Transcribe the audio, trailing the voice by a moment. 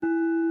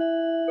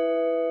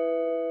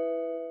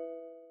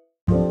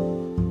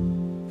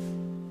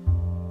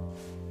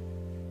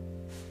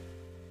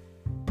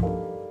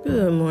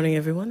Good morning,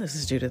 everyone. This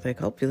is Judith. I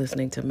hope you're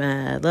listening to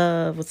Mad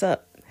Love. What's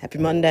up? Happy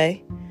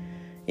Monday.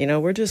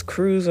 We're just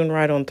cruising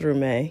right on through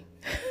May.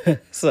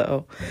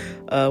 So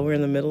we're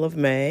in the middle of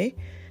May.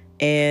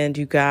 And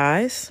you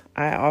guys,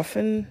 I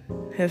often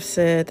have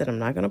said that I'm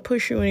not going to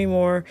push you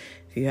anymore.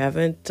 If you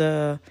haven't,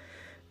 done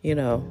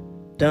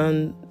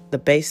the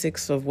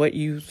basics of what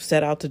you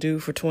set out to do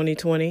for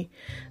 2020.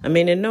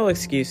 And no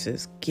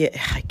excuses.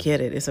 I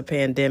get it. It's a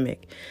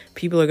pandemic.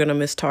 People are going to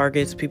miss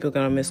targets. People are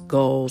going to miss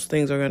goals.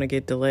 Things are going to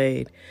get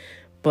delayed.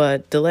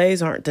 But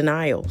delays aren't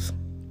denials.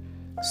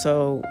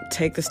 So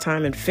take this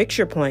time and fix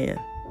your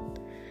plan.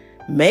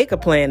 Make a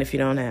plan if you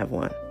don't have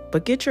one.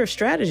 But get your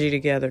strategy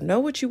together. Know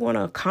what you want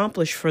to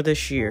accomplish for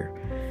this year.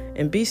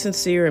 And be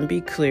sincere and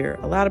be clear.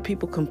 A lot of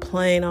people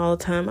complain all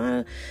the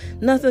time.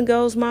 Nothing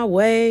goes my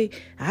way.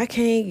 I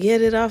can't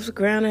get it off the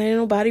ground.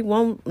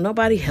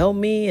 Nobody help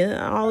me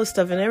and all this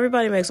stuff. And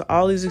everybody makes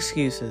all these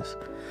excuses.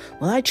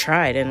 Well, I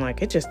tried and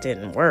it just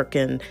didn't work.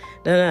 And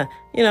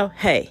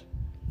hey,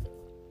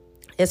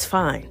 it's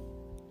fine.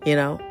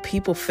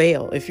 People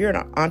fail. If you're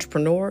an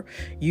entrepreneur,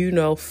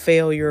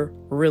 failure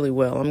really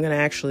well. I'm going to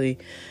actually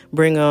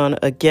bring on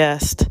a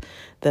guest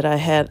that I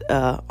had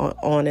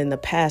on in the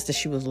past as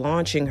she was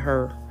launching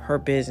her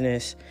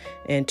business.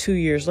 And 2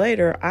 years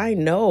later, I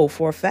know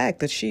for a fact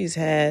that she's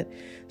had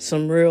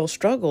some real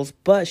struggles,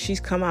 but she's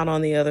come out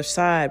on the other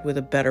side with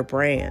a better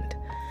brand.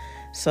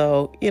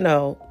 So,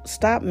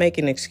 stop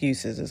making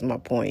excuses is my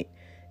point.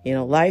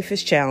 Life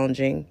is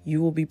challenging.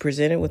 You will be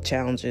presented with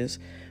challenges,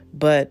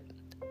 but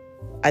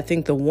I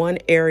think the one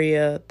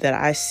area that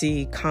I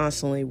see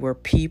constantly where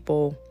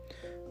people,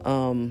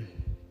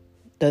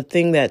 the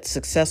thing that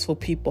successful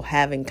people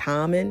have in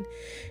common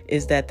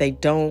is that they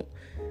don't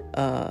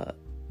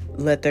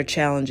let their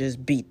challenges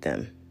beat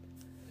them.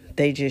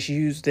 They just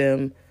use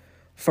them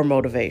for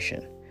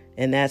motivation.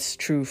 And that's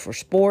true for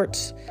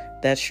sports.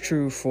 That's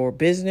true for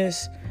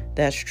business.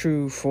 That's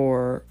true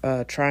for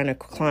trying to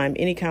climb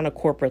any kind of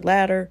corporate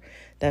ladder.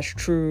 That's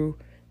true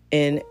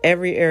in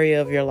every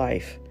area of your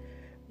life.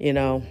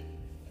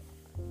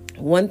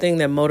 One thing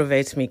that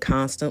motivates me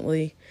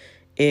constantly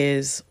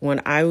is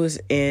when I was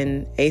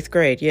in 8th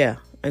grade. Yeah,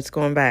 it's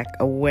going back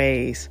a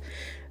ways.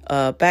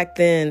 Back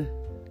then,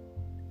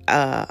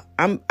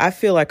 I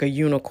feel like a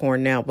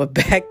unicorn now, but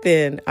back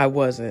then I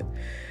wasn't.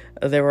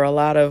 There were a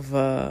lot of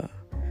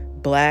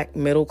black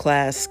middle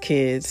class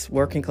kids,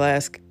 working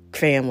class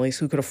families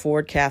who could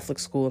afford Catholic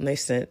school, and they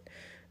sent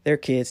their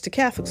kids to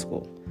Catholic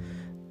school.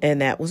 And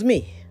that was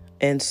me.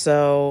 And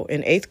so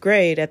in 8th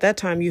grade, at that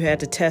time, you had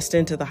to test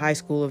into the high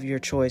school of your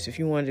choice. If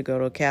you wanted to go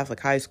to a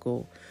Catholic high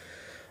school,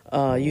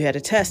 you had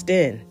to test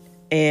in.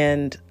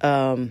 And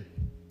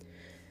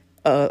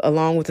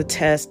along with the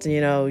test,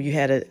 you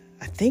had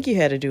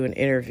to do an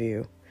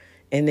interview.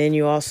 And then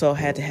you also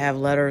had to have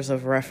letters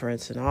of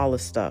reference and all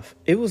this stuff.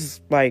 It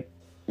was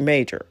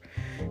major.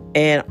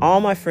 And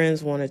all my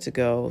friends wanted to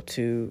go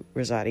to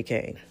Rosati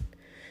Kane.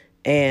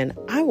 And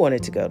I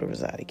wanted to go to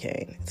Rosati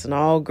Kane. It's an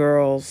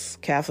all-girls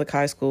Catholic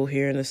high school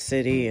here in the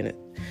city. And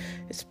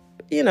it's,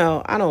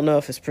 I don't know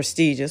if it's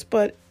prestigious,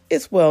 but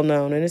it's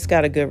well-known and it's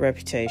got a good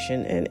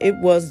reputation. And it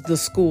was the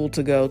school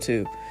to go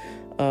to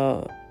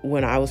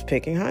when I was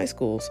picking high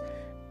schools.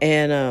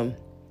 And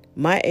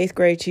my 8th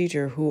grade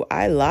teacher, who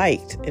I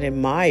liked and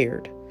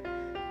admired,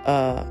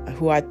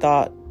 who I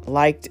thought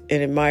liked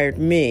and admired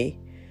me,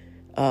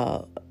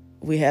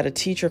 we had a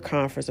teacher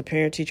conference, a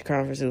parent-teacher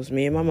conference. It was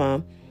me and my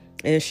mom.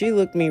 And she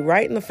looked me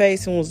right in the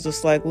face and was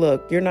just like,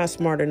 look, you're not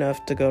smart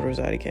enough to go to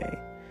Rosati Kane.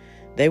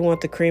 They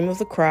want the cream of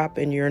the crop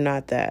and you're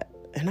not that.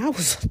 And I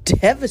was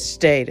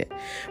devastated.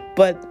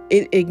 But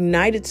it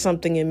ignited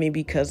something in me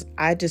because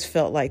I just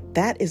felt like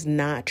that is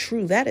not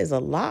true. That is a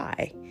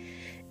lie.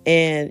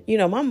 And,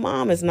 my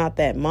mom is not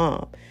that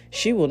mom.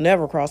 She will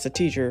never cross a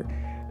teacher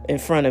in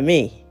front of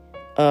me.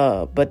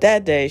 But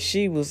that day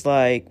she was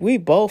like, we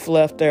both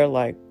left there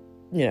like,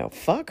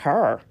 fuck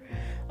her.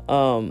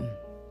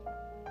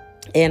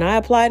 And I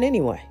applied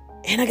anyway,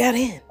 and I got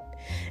in.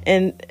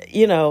 And,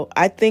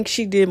 I think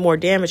she did more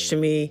damage to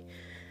me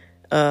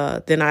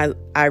than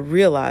I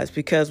realized,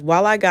 because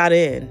while I got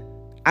in,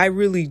 I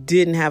really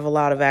didn't have a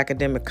lot of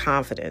academic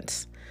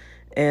confidence.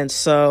 And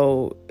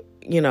so,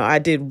 I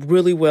did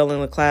really well in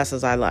the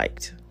classes I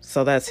liked.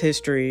 So that's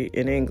history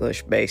and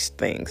English-based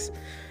things.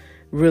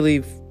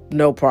 Really,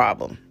 no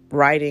problem.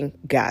 Writing,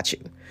 got you.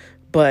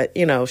 But,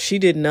 she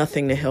did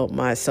nothing to help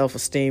my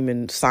self-esteem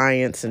in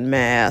science and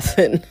math.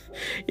 And,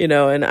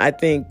 and I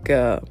think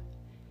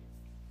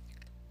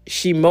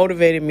she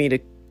motivated me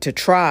to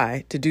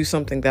try to do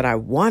something that I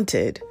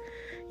wanted.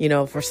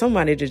 For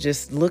somebody to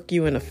just look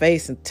you in the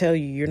face and tell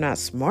you you're not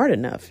smart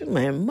enough.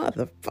 Man,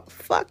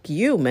 fuck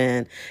you,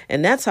 man.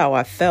 And that's how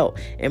I felt.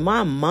 And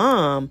my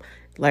mom,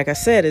 like I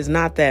said, is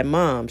not that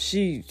mom.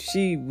 She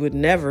would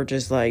never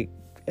just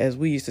as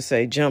we used to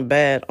say, jump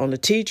bad on the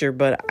teacher.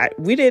 But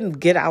we didn't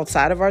get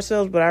outside of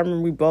ourselves. But I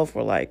remember we both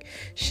were like,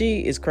 she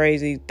is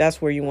crazy.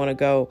 That's where you want to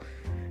go.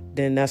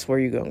 Then that's where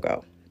you're going to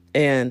go.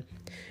 And,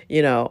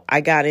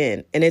 I got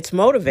in. And it's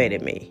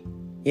motivated me.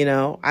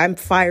 I'm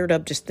fired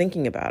up just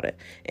thinking about it.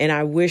 And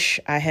I wish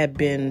I had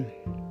been,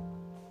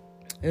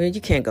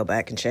 you can't go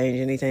back and change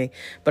anything,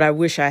 but I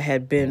wish I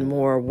had been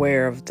more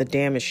aware of the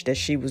damage that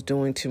she was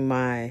doing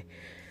to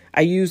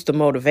I used the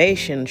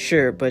motivation,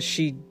 sure, but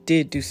she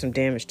did do some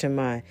damage to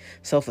my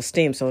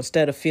self-esteem. So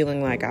instead of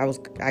feeling like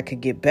I could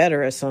get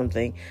better at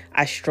something,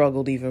 I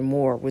struggled even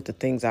more with the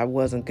things I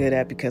wasn't good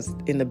at, because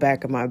in the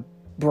back of my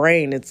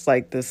brain, it's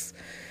like this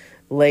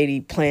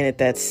lady planted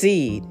that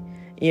seed,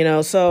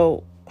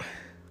 so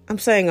I'm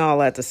saying all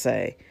that to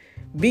say,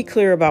 be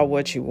clear about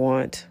what you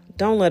want.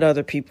 Don't let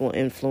other people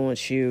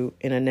influence you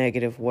in a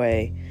negative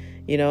way.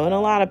 And a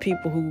lot of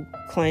people who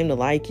claim to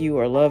like you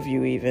or love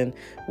you even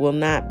will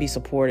not be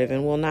supportive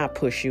and will not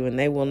push you, and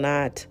they will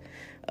not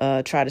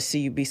try to see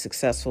you be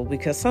successful,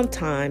 because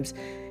sometimes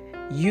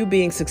you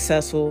being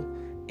successful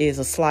is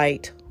a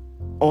slight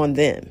on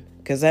them,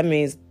 because that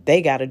means they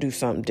got to do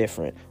something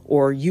different,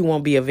 or you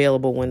won't be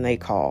available when they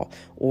call,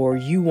 or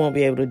you won't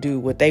be able to do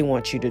what they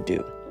want you to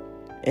do.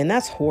 And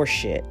that's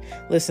horseshit.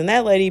 Listen,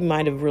 that lady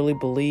might have really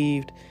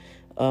believed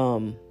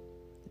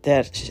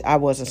that I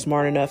wasn't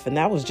smart enough, and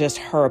that was just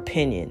her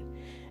opinion.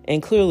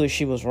 And clearly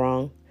she was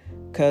wrong,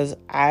 because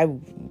I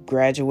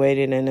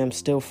graduated and am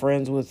still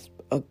friends with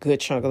a good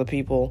chunk of the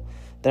people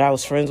that I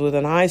was friends with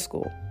in high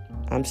school.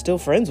 I'm still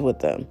friends with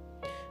them.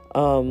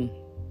 And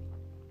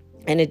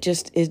it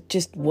just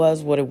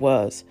was what it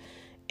was.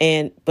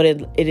 But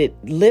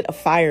it lit a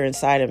fire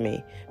inside of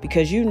me,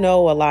 because a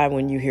lie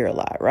when you hear a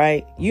lie,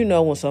 right?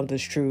 When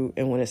something's true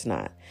and when it's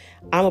not.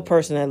 I'm a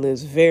person that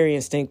lives very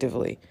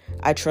instinctively.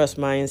 I trust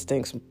my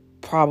instincts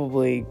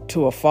probably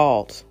to a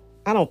fault.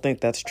 I don't think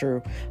that's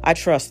true. I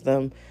trust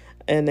them,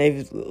 and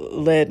they've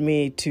led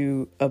me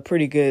to a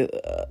pretty good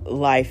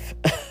life.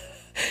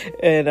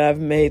 And I've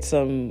made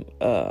some,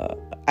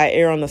 I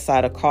err on the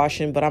side of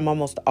caution, but I'm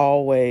almost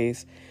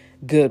always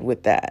good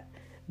with that.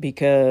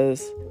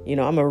 Because,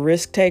 I'm a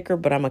risk taker,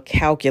 but I'm a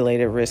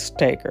calculated risk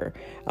taker.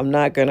 I'm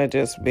not going to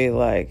just be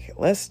like,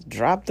 let's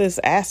drop this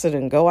acid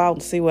and go out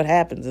and see what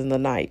happens in the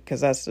night, because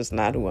that's just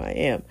not who I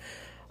am.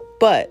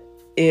 But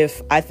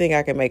if I think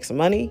I can make some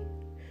money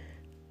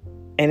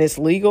and it's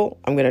legal,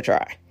 I'm going to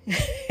try.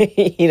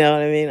 You know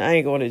what I mean? I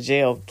ain't going to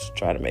jail to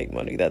try to make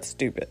money. That's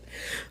stupid.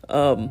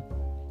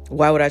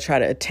 Why would I try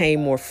to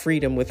attain more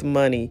freedom with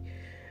money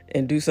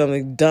and do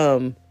something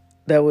dumb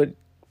that would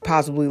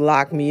possibly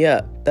lock me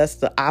up? That's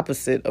the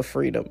opposite of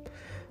freedom,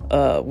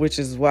 which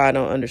is why I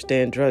don't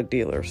understand drug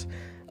dealers,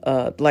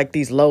 like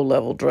these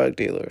low-level drug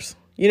dealers.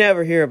 You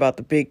never hear about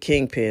the big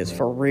kingpins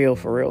for real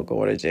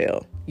going to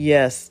jail.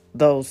 Yes,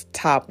 those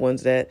top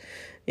ones that,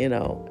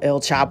 El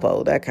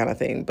Chapo, that kind of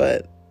thing.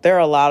 But there are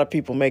a lot of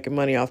people making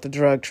money off the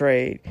drug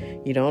trade.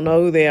 You don't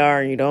know who they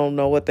are and you don't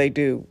know what they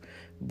do,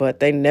 but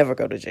they never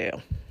go to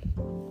jail.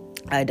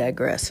 I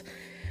digress.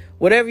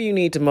 Whatever you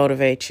need to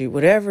motivate you,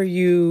 whatever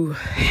you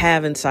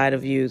have inside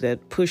of you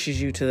that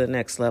pushes you to the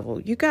next level,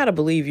 you got to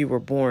believe you were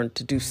born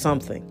to do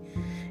something.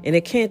 And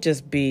it can't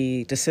just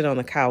be to sit on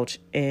the couch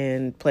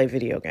and play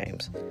video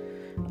games.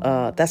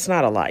 That's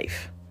not a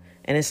life.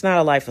 And it's not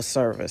a life of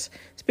service.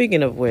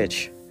 Speaking of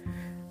which,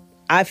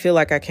 I feel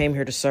like I came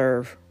here to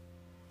serve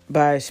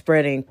by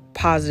spreading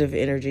positive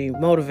energy,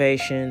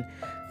 motivation,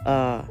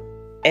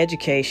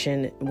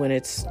 education when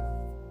it's,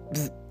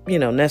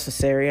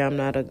 necessary. I'm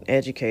not an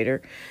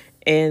educator.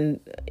 And,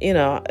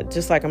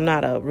 just like I'm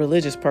not a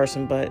religious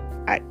person, but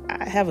I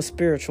have a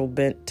spiritual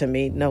bent to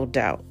me, no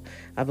doubt.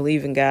 I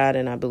believe in God,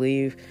 and I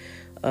believe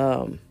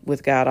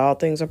with God, all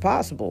things are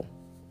possible.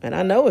 And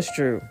I know it's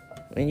true.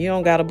 And you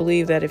don't got to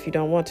believe that if you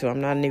don't want to.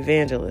 I'm not an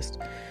evangelist.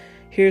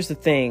 Here's the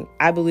thing.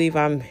 I believe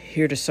I'm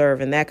here to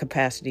serve in that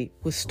capacity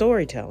with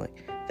storytelling.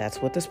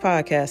 That's what this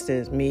podcast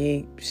is.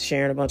 Me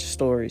sharing a bunch of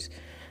stories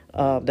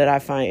that I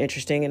find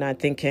interesting and I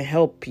think can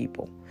help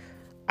people.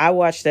 I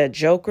watched that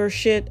Joker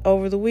shit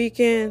over the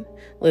weekend.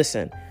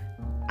 Listen,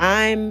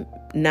 I'm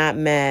not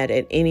mad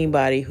at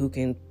anybody who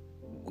can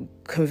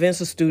convince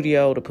a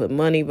studio to put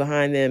money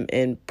behind them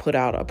and put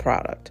out a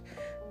product.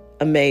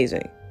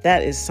 Amazing.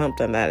 That is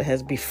something that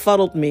has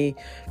befuddled me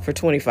for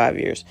 25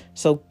 years.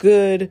 So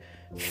good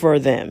for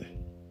them.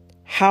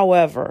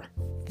 However,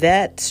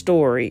 that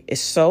story is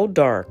so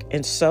dark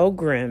and so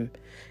grim,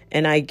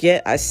 and I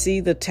see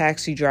the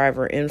Taxi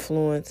Driver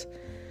influence.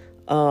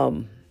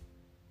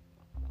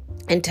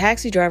 And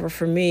Taxi Driver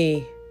for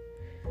me,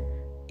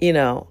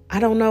 I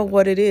don't know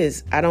what it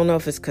is. I don't know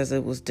if it's because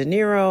it was De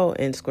Niro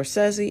and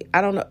Scorsese.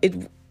 I don't know.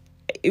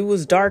 It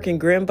was dark and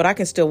grim, but I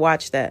can still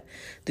watch that.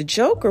 The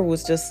Joker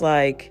was just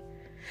like,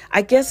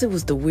 I guess it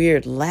was the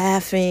weird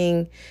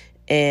laughing,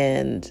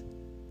 and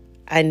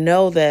I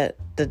know that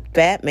the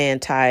Batman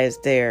tie is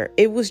there.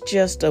 It was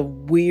just a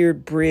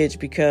weird bridge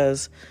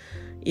because,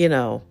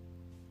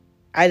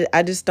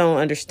 I just don't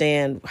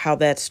understand how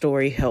that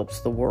story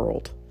helps the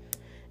world.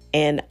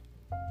 And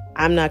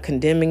I'm not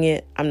condemning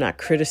it. I'm not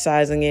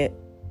criticizing it.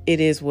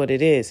 It is what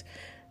it is.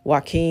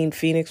 Joaquin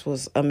Phoenix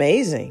was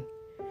amazing,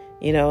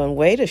 and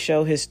way to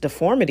show his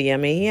deformity. I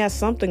mean, he has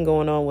something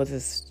going on with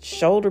his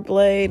shoulder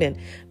blade. And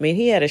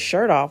he had his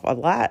shirt off a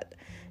lot.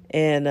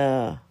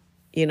 And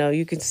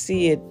You can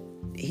see it.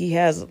 He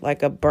has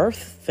like a birth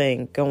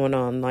thing going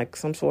on, like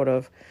some sort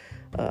of,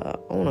 I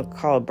want to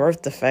call it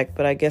birth defect,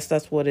 but I guess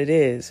that's what it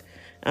is.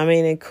 I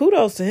mean, and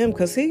kudos to him,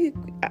 because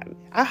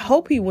I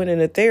hope he went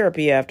into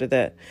therapy after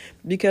that,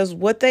 because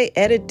what they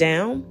edit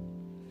down,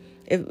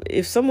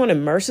 if someone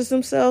immerses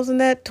themselves in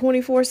that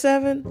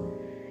 24/7,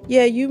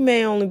 yeah, you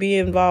may only be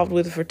involved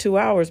with it for 2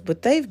 hours,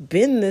 but they've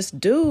been this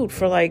dude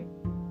for like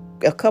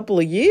a couple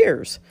of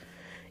years.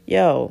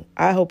 Yo,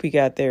 I hope he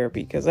got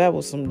therapy, because that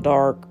was some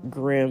dark,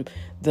 grim.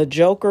 The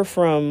Joker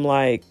from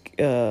like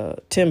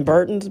Tim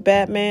Burton's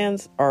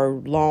Batmans are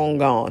long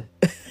gone.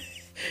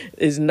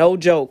 It's no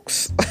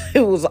jokes.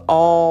 It was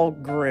all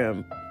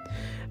grim.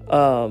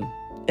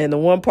 And the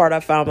one part I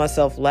found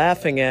myself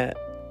laughing at,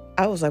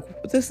 I was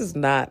like, this is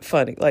not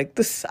funny. Like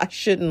this, I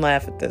shouldn't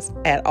laugh at this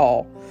at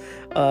all.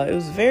 It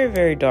was very,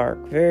 very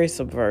dark, very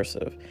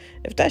subversive.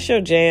 If that's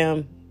your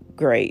jam,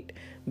 great.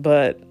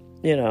 But,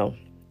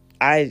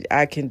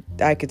 I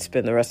could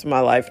spend the rest of my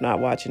life not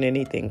watching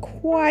anything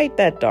quite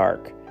that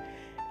dark.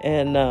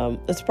 And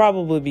it's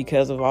probably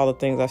because of all the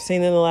things I've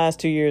seen in the last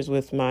 2 years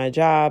with my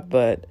job.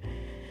 But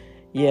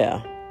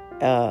yeah,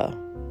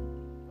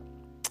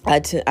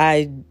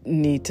 I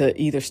need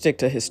to either stick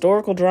to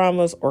historical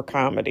dramas or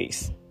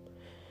comedies.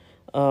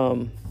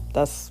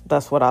 That's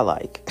what I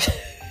like.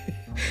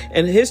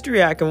 And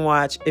history I can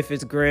watch if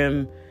it's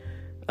grim,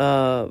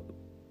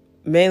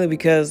 mainly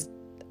because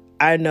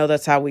I know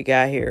that's how we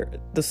got here.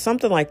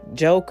 Something like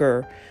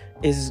Joker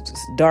is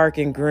dark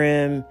and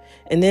grim.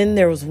 And then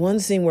there was one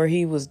scene where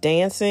he was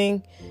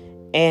dancing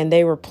and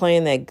they were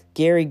playing that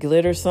Gary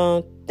Glitter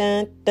song.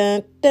 Dun,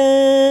 dun,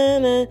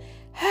 dun, dun.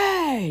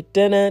 Hey,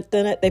 dun, dun,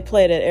 dun, dun. They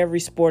play it at every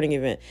sporting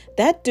event.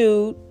 That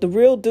dude, the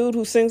real dude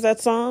who sings that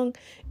song,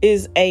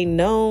 is a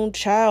known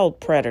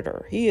child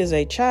predator. He is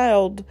a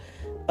child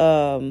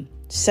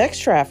sex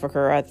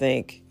trafficker, I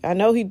think. I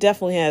know he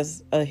definitely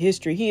has a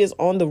history. He is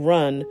on the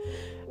run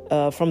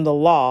from the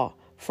law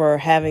for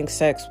having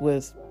sex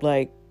with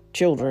like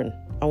children.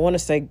 I want to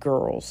say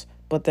girls,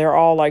 but they're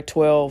all like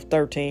 12,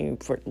 13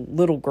 for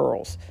little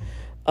girls.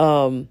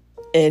 And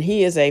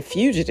he is a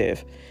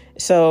fugitive.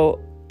 So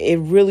it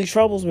really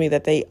troubles me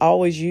that they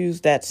always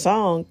use that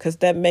song, because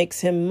that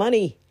makes him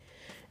money.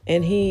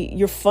 And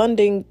you're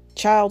funding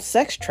child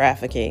sex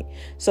trafficking.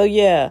 So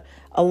yeah,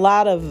 a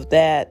lot of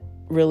that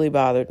really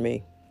bothered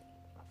me.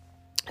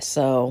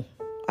 So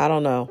I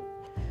don't know.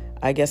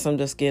 I guess I'm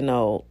just getting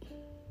old.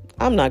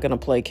 I'm not going to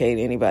placate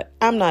anybody.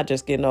 I'm not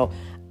just getting old.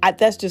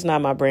 That's just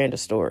not my brand of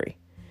story.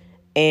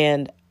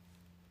 And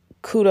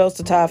kudos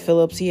to Todd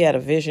Phillips. He had a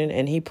vision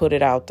and he put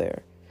it out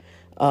there.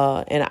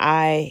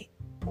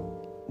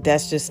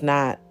 That's just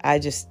not, I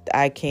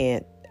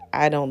can't,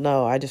 I don't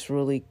know. I just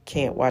really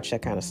can't watch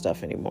that kind of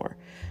stuff anymore.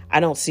 I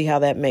don't see how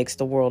that makes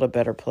the world a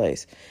better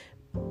place.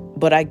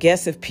 But I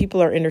guess if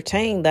people are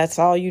entertained, that's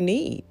all you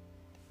need.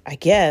 I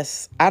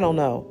guess. I don't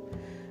know.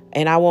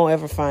 And I won't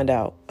ever find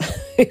out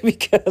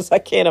because I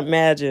can't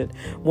imagine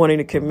wanting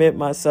to commit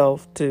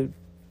myself to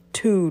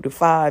 2 to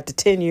 5 to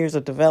 10 years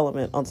of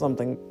development on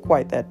something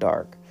quite that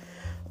dark.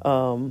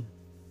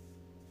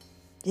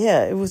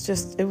 Yeah, it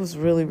was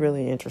really,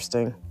 really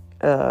interesting.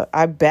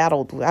 I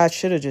battled. I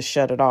should have just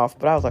shut it off,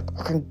 but I was like,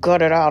 I can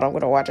gut it out. I'm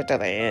going to watch it to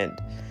the end.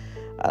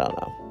 I don't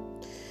know.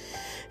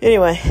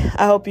 Anyway,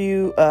 I hope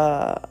you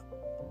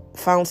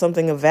found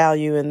something of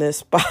value in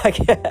this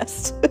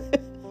podcast.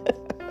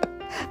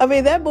 I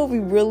mean, that movie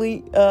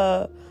really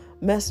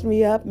messed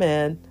me up,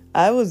 man.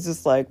 I was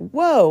just like,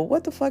 whoa,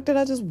 what the fuck did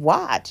I just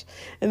watch?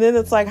 And then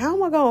it's like, how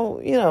am I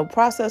going to,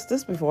 process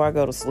this before I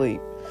go to sleep?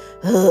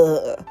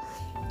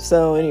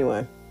 So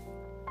anyway,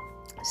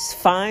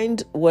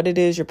 find what it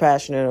is you're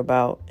passionate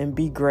about and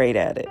be great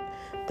at it.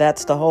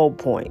 That's the whole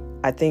point.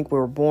 I think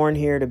we're born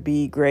here to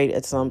be great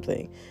at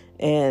something.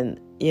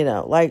 And,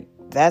 like,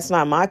 that's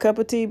not my cup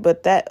of tea,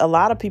 but that a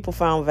lot of people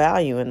found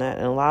value in that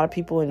and a lot of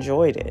people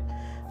enjoyed it.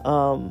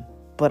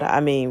 But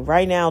I mean,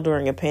 right now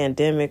during a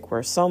pandemic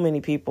where so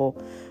many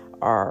people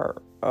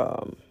are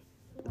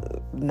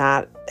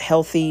not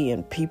healthy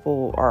and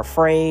people are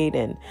afraid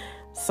and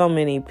so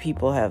many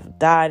people have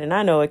died. And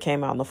I know it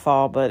came out in the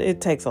fall, but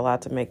it takes a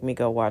lot to make me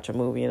go watch a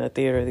movie in a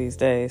theater these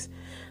days.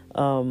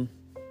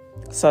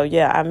 So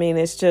yeah, I mean,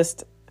 it's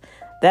just,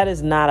 that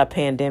is not a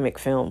pandemic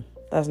film.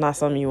 That's not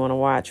something you want to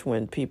watch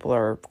when people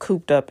are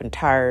cooped up and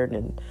tired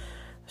and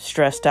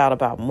stressed out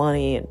about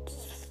money and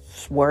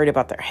worried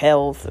about their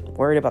health and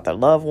worried about their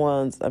loved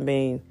ones. I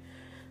mean,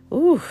 it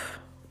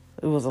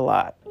was a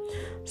lot.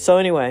 So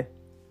anyway,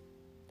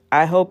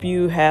 I hope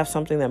you have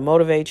something that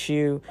motivates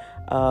you.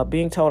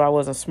 Being told I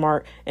wasn't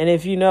smart. And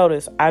if you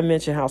notice, I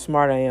mention how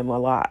smart I am a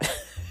lot.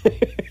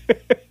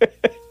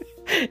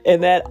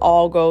 And that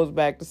all goes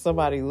back to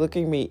somebody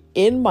looking me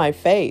in my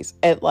face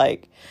at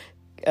like,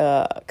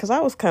 because I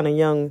was kind of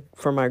young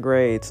for my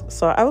grades.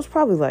 So I was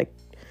probably like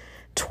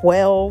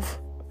 12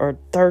 or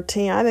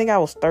 13. I think I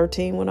was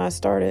 13 when I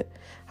started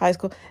high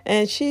school.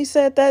 And she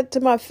said that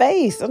to my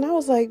face. And I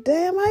was like,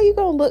 damn, how you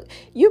going to look?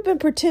 You've been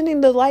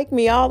pretending to like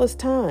me all this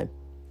time.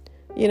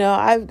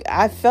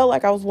 I felt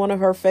like I was one of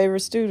her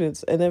favorite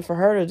students. And then for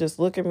her to just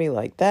look at me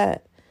like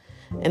that.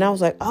 And I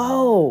was like,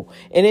 oh,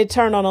 and it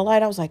turned on a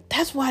light. I was like,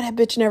 that's why that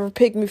bitch never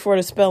picked me for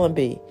the spelling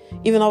bee,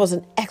 even though I was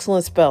an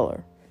excellent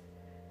speller.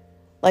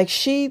 Like,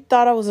 she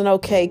thought I was an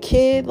okay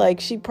kid. Like,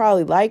 she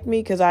probably liked me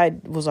because I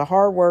was a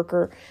hard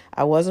worker.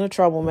 I wasn't a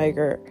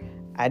troublemaker.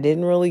 I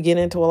didn't really get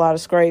into a lot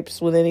of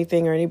scrapes with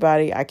anything or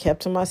anybody. I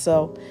kept to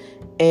myself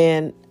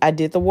and I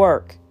did the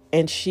work.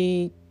 And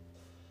she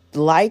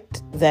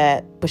liked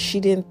that, but she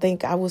didn't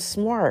think I was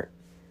smart.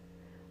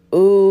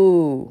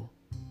 Ooh,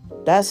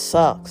 that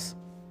sucks.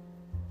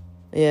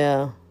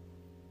 Yeah.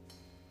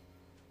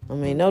 I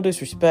mean, no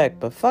disrespect,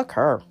 but fuck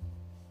her.